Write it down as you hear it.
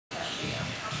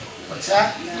What's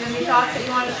that? Do you have any thoughts that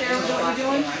you want to share with what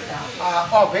you're doing?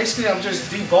 Basically I'm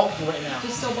just debulking right now.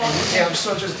 Just still bulking? Yeah, I'm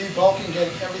still just debulking,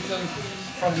 getting everything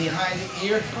from behind the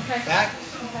ear back.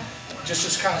 Okay.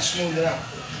 Just kind of smooth it out.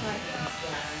 Right.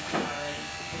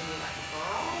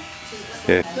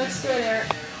 Yeah. Looks good, Eric.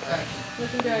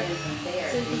 Looking good.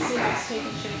 So you can see it's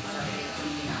taking shape.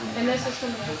 And this is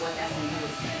from the walking from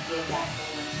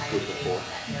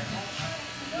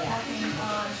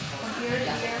ear to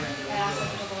ear, ass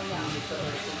and going down.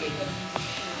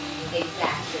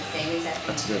 Exactly, the same exact thing.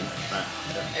 That's good.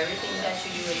 Everything that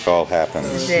you do is It all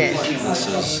happens. This is it. This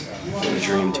is the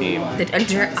dream team. The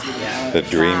The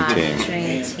dream team.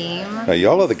 dream team. Now,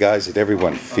 y'all are the guys that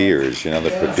everyone fears. You know,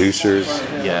 the producers.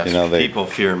 Yes, You know, people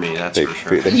fear me, that's they for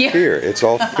sure. They Yeah. fear. It's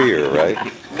all fear, right?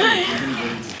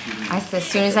 As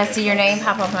soon as I see your name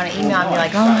pop up on an email, I'll be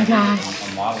like, oh my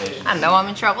gosh, I know I'm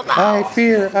in trouble now. I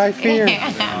fear. I fear.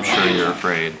 I'm sure you're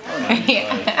afraid.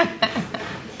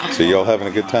 So y'all having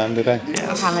a good time today? We're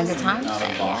having a good time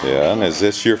today. Yeah. And is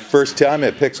this your first time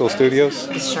at Pixel Studios?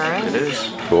 It sure It is.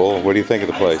 is. Cool. What do you think of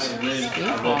the place? It's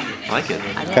beautiful. I like it.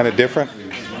 Kind of different?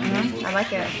 I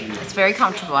like it. It's very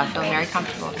comfortable. I feel very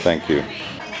comfortable. Thank you.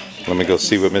 Let me go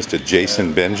see what Mr.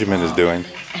 Jason Benjamin is doing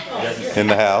in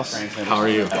the house, How are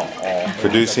you?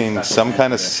 producing some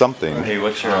kind of something Hey,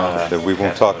 what's your that we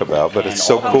won't talk about, but it's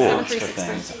so cool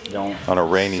 360. on a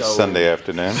rainy Sunday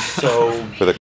afternoon with a